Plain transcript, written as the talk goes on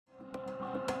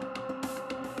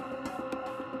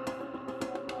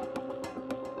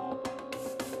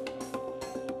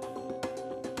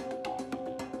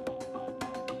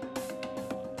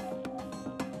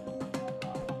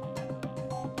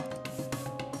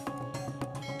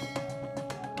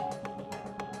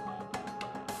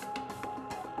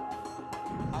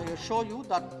I assure you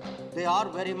that they are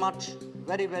very much,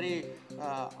 very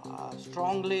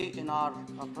strongly in our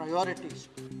priorities.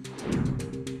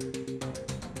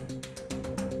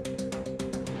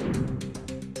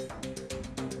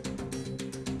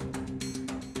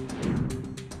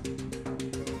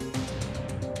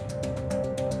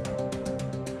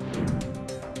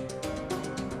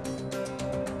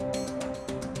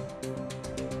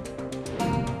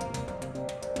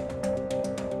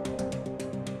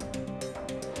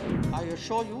 I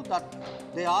assure you that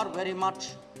they are very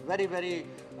much, very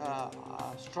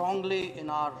strongly in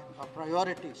our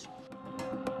priorities.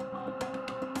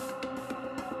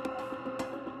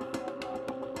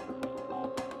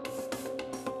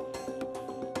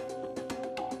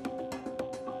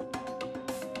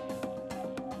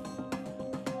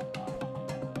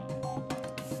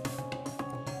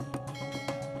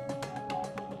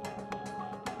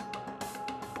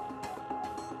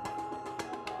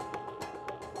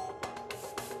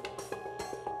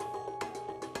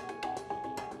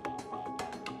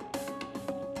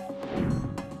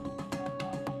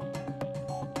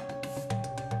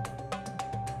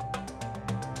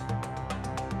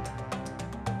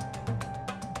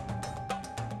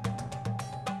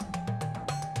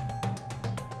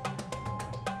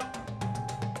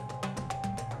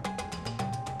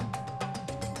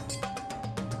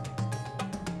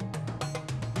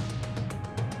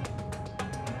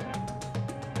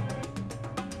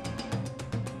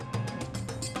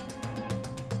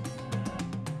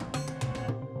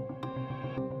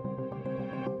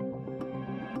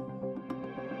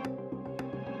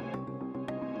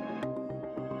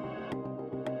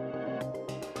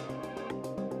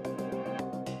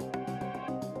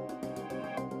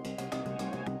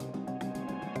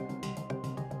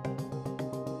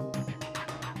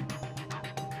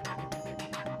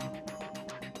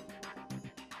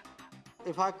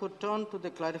 If I could turn to the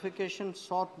clarification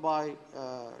sought by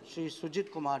Shri Sujit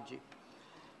Kumarji.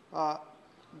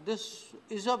 This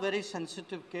is a very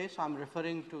sensitive case. I'm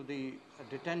referring to the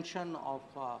detention of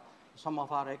some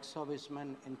of our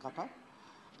ex-servicemen in Qatar.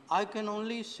 I can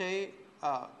only say,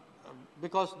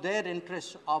 because their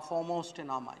interests are foremost in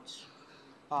our minds,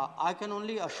 I can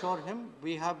only assure him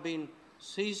we have been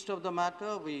seized of the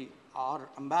matter. Our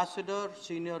ambassador,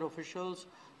 senior officials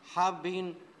have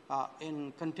been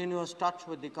in continuous touch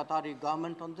with the Qatari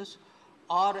government on this.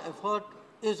 Our effort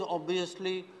is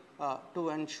obviously to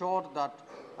ensure that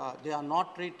they are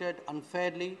not treated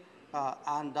unfairly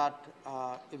and that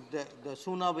the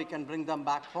sooner we can bring them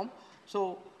back home.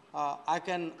 So I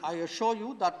assure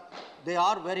you that they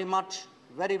are very much,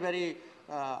 very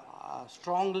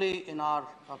strongly in our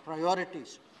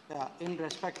priorities in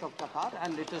respect of Qatar,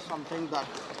 and it is something that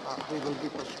we will be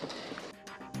pursuing.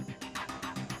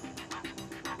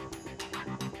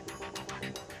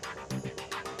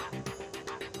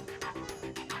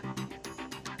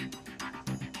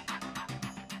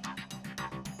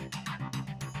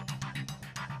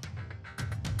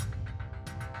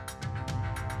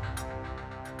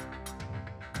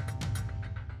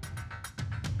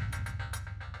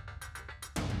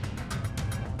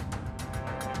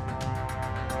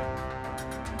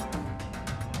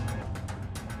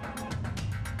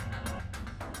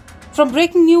 From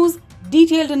breaking news,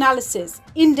 detailed analysis,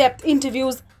 in-depth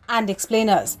interviews and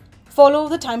explainers, follow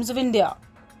the Times of India.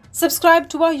 Subscribe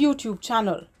to our YouTube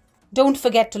channel. Don't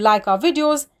forget to like our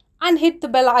videos and hit the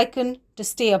bell icon to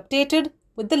stay updated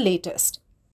with the latest.